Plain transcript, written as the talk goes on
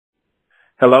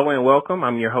Hello and welcome.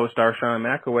 I'm your host, Darshawn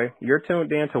McAway. You're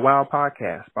tuned in to WOW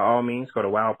Podcast. By all means, go to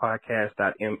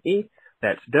wowpodcast.me.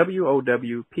 That's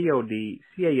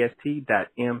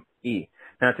WOWPODCAST.me.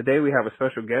 Now, today we have a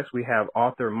special guest. We have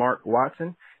author Mark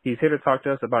Watson. He's here to talk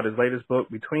to us about his latest book,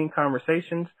 Between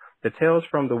Conversations, The Tales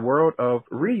from the World of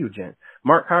Ryujin.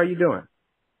 Mark, how are you doing?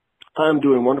 I'm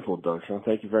doing wonderful, Darshawn.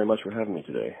 Thank you very much for having me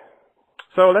today.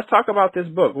 So let's talk about this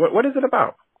book. What is it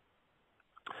about?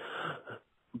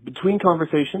 Between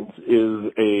Conversations is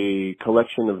a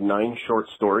collection of 9 short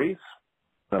stories.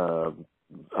 I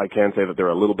can say that they're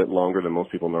a little bit longer than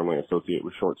most people normally associate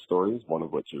with short stories, one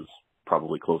of which is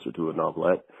probably closer to a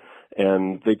novelette.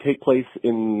 And they take place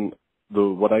in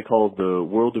what I call the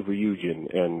world of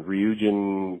Ryujin. And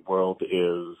Ryujin world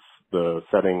is the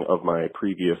setting of my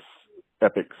previous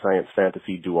epic science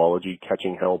fantasy duology,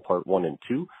 Catching Hell Part 1 and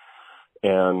 2.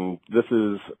 And this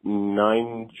is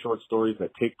 9 short stories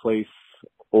that take place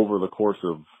over the course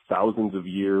of thousands of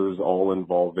years, all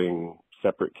involving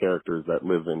separate characters that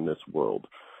live in this world.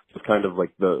 It's kind of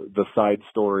like the side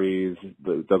stories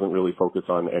that doesn't really focus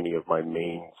on any of my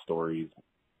main stories,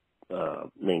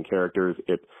 main characters.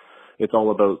 It's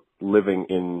all about living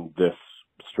in this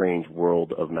strange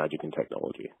world of magic and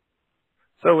technology.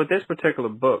 So with this particular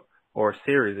book, or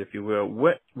series, if you will,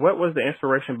 what was the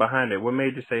inspiration behind it? What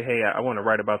made you say, hey, I want to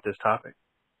write about this topic?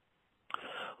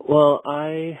 Well,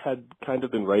 I had kind of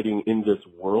been writing in this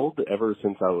world ever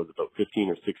since I was about 15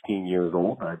 or 16 years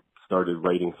old. I started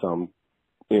writing some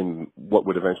in what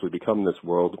would eventually become this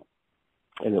world,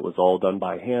 and it was all done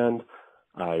by hand.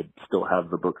 I still have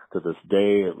the books to this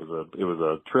day. It was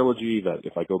a trilogy that,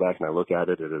 if I go back and I look at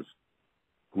it, it is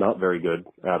not very good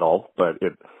at all, but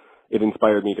it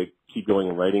inspired me to keep going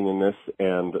and writing in this.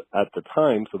 And at the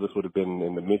time, so this would have been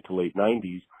in the mid to late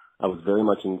 90s, I was very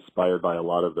much inspired by a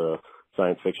lot of the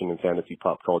science fiction and fantasy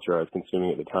pop culture I was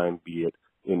consuming at the time, be it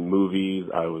in movies.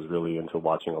 I was really into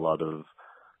watching a lot of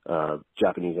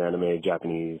Japanese anime,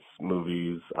 Japanese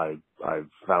movies. I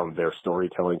found their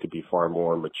storytelling to be far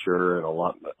more mature and a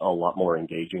lot more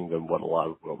engaging than what a lot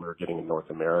of what we were getting in North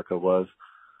America was.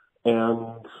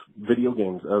 And video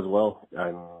games as well.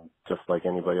 I'm just like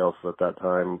anybody else at that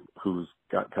time who's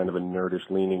got kind of a nerdish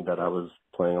leaning, that I was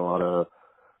playing a lot of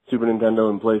Super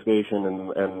Nintendo and PlayStation and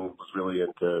was really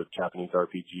into Japanese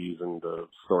RPGs and the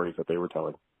stories that they were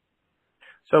telling.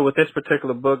 So with this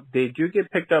particular book, did you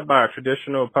get picked up by a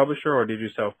traditional publisher or did you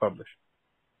self-publish?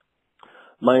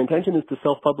 My intention is to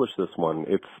self-publish this one.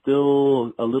 It's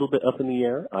still a little bit up in the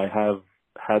air. I have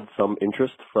had some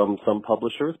interest from some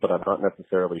publishers, but I'm not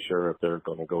necessarily sure if they're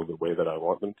going to go the way that I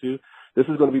want them to. This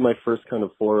is going to be my first kind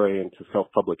of foray into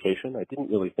self-publication. I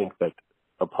didn't really think that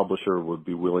a publisher would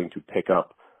be willing to pick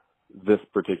up this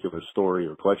particular story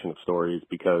or collection of stories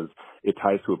because it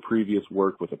ties to a previous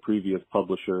work with a previous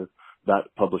publisher.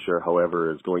 That publisher, however,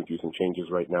 is going through some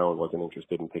changes right now and wasn't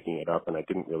interested in picking it up, and I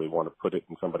didn't really want to put it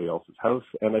in somebody else's house.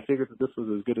 And I figured that this was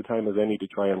as good a time as any to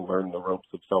try and learn the ropes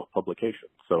of self-publication.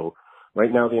 So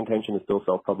right now the intention is still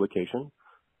self-publication,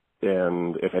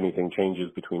 and if anything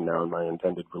changes between now and my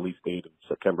intended release date of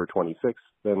September 26th,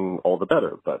 then all the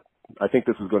better. But I think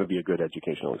this is going to be a good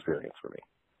educational experience for me.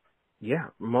 Yeah,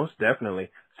 most definitely.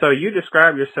 So you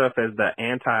describe yourself as the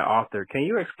anti-author. Can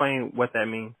you explain what that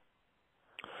means?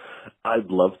 I'd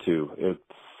love to.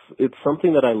 It's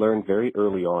something that I learned very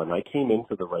early on. I came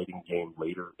into the writing game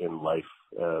later in life,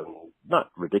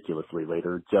 not ridiculously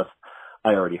later, just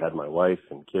I already had my wife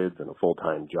and kids and a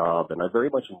full-time job, and I very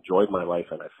much enjoyed my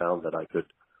life, and I found that I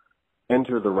could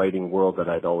enter the writing world that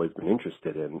I'd always been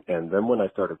interested in. And then when I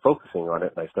started focusing on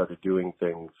it and I started doing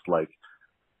things like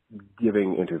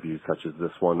giving interviews such as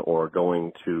this one, or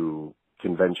going to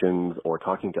conventions, or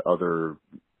talking to other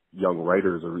young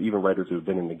writers, or even writers who've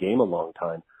been in the game a long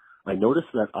time, I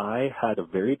noticed that I had a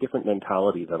very different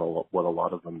mentality than what a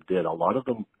lot of them did. A lot of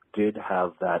them did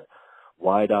have that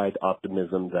wide-eyed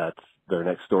optimism that their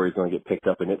next story is going to get picked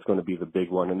up and it's going to be the big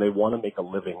one, and they want to make a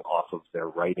living off of their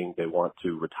writing. They want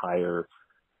to retire,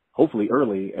 hopefully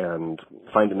early, and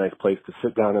find a nice place to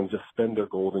sit down and just spend their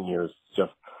golden years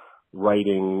just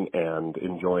writing and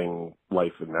enjoying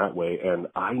life in that way. And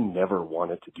I never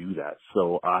wanted to do that.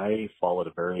 So I followed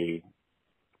a very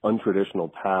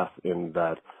untraditional path in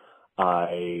that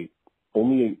I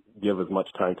only give as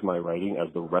much time to my writing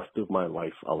as the rest of my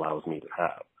life allows me to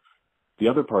have. The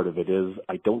other part of it is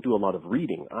I don't do a lot of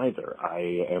reading either.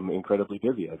 I am incredibly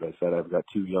busy. As I said, I've got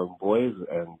 2 young boys,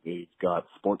 and they've got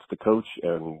sports to coach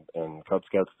and Cub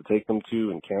Scouts to take them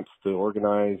to and camps to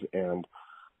organize, and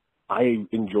I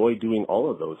enjoy doing all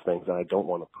of those things, and I don't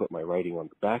want to put my writing on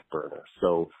the back burner.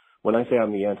 So when I say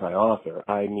I'm the anti-author,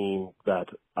 I mean that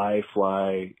I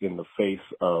fly in the face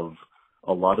of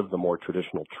a lot of the more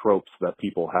traditional tropes that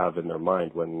people have in their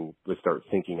mind when they start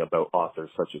thinking about authors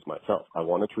such as myself. I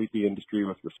want to treat the industry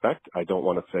with respect. I don't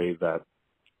want to say that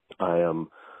I am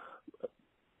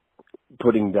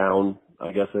putting down,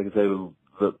 I guess I could say,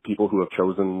 the people who have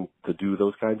chosen to do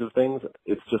those kinds of things.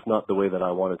 It's just not the way that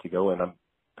I want it to go, and I'm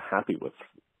happy with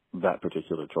that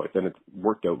particular choice. And it's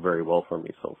worked out very well for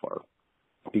me so far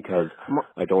because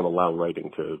I don't allow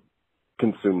writing to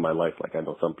consume my life like I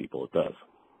know some people it does.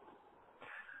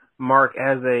 Mark,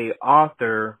 as a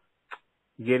author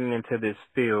getting into this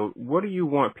field, what do you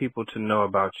want people to know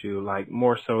about you? Like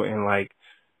more so in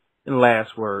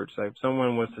last words, like if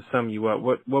someone was to sum you up,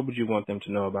 what would you want them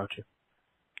to know about you?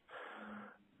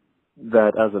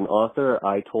 That as an author,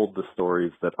 I told the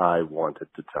stories that I wanted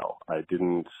to tell. I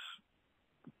didn't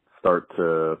start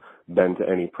to bend to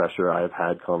any pressure. I have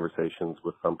had conversations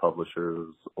with some publishers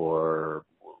or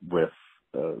with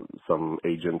some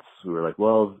agents who are like,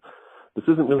 well, this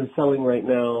isn't really selling right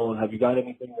now. Have you got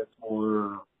anything that's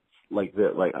more like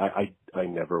that? Like I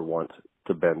never want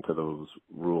to bend to those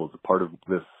rules. Part of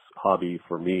this hobby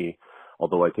for me,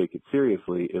 although I take it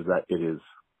seriously, is that it is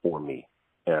for me.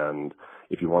 And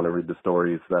if you want to read the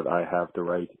stories that I have to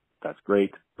write, that's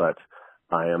great. But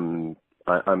I'm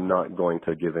not going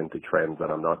to give in to trends,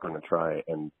 and I'm not going to try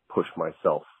and push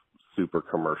myself super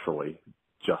commercially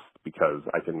just because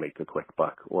I can make a quick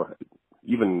buck or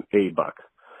even a buck.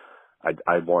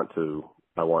 I want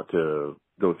to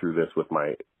go through this with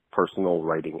my personal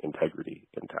writing integrity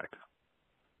intact.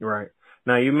 Right.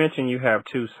 Now, you mentioned you have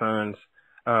two sons.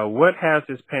 What has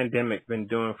this pandemic been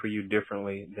doing for you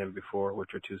differently than before with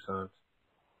your two sons?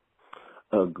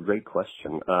 A great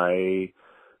question. I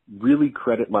really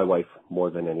credit my wife more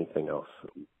than anything else.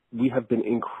 We have been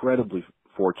incredibly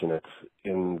fortunate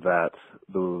in that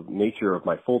the nature of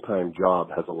my full-time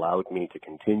job has allowed me to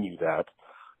continue that,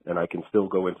 and I can still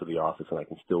go into the office and I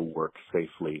can still work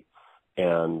safely.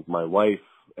 And my wife,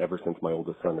 ever since my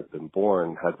oldest son has been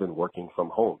born, has been working from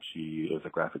home. She is a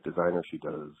graphic designer. She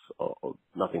does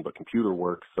nothing but computer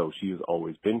work, so she's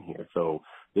always been here. So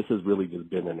this has really just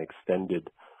been an extended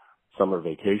summer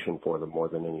vacation for them more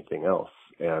than anything else.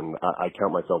 And I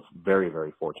count myself very,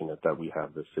 very fortunate that we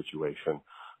have this situation.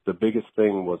 The biggest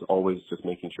thing was always just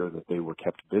making sure that they were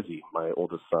kept busy. My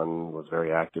oldest son was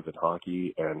very active in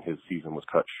hockey, and his season was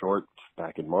cut short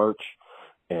back in March.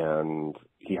 And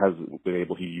he hasn't been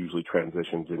able, he usually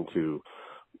transitions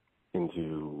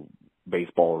into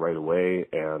baseball right away.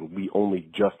 And we only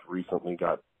just recently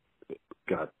got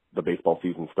the baseball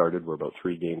season started. We're about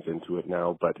 3 games into it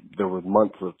now, but there were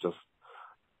months of just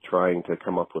trying to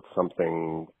come up with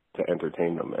something to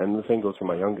entertain them. And the same goes for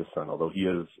my youngest son, although he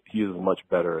is much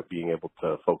better at being able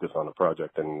to focus on a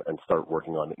project and start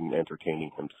working on it and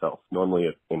entertaining himself. Normally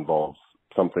it involves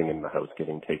something in the house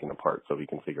getting taken apart so he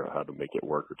can figure out how to make it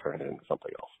work or turn it into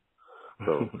something else.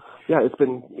 So yeah, it's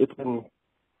been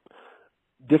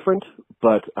different,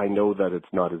 but I know that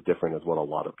it's not as different as what a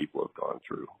lot of people have gone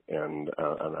through. And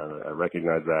I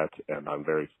recognize that, and I'm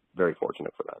very, very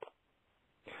fortunate for that.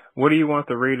 What do you want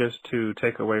the readers to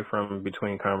take away from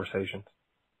Between Conversations?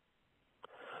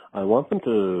 I want them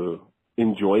to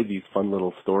enjoy these fun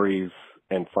little stories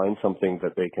and find something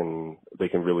that they can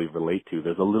really relate to.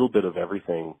 There's a little bit of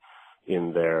everything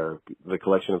in there. The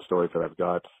collection of stories that I've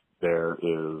got there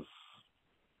is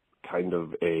kind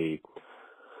of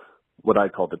what I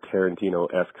call the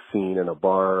Tarantino-esque scene in a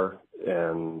bar,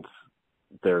 and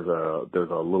there's a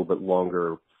little bit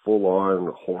longer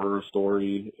full-on horror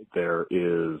story. There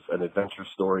is an adventure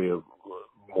story of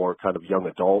more kind of young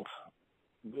adult,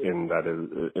 in that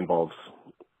it involves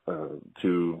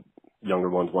 2 younger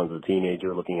ones. One's a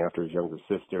teenager looking after his younger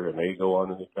sister, and they go on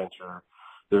an adventure.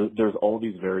 There's all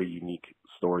these very unique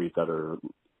stories that are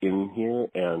in here,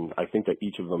 and I think that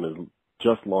each of them is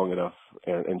just long enough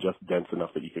and just dense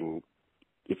enough that you can,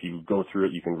 if you go through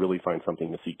it, you can really find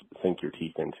something to sink your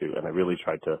teeth into. And I really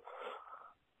tried to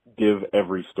give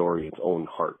every story its own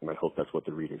heart, and I hope that's what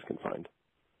the readers can find.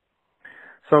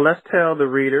 So let's tell the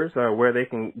readers where they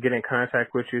can get in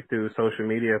contact with you through social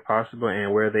media if possible,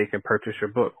 and where they can purchase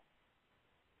your book.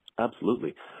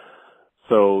 Absolutely.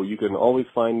 So you can always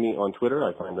find me on Twitter.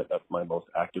 I find that that's my most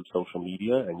active social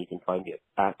media, and you can find me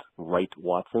at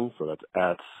 @WriteWatson. So that's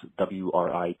at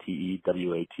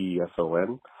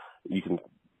WRITEWATSON. You can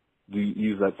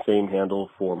use that same handle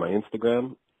for my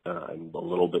Instagram. I'm a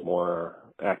little bit more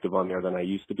active on there than I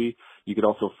used to be. You can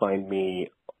also find me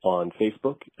on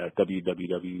Facebook at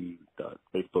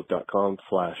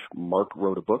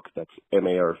www.facebook.com/MarkWroteABook. That's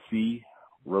MARC,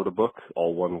 wrote a book,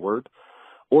 all one word.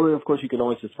 Or, of course, you can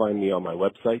always just find me on my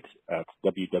website at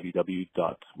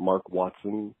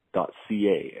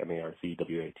www.markwatson.ca,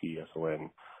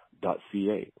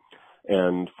 marcwatson.ca.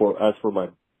 And as for my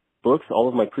books, all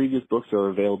of my previous books are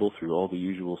available through all the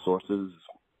usual sources,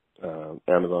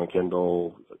 Amazon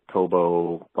Kindle,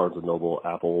 Kobo, Barnes & Noble,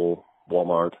 Apple,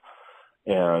 Walmart.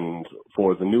 And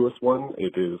for the newest one,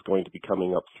 it is going to be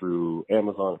coming up through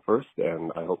Amazon first,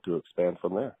 and I hope to expand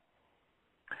from there.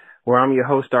 Well, I'm your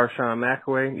host, Darshawn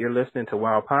McAway. You're listening to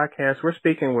WOW Podcast. We're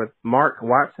speaking with Mark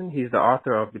Watson. He's the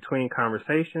author of Between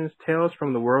Conversations, Tales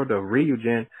from the World of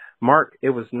Ryujin. Mark,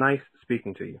 it was nice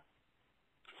speaking to you.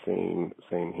 Same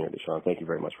here, Deshaun. Thank you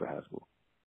very much for having me.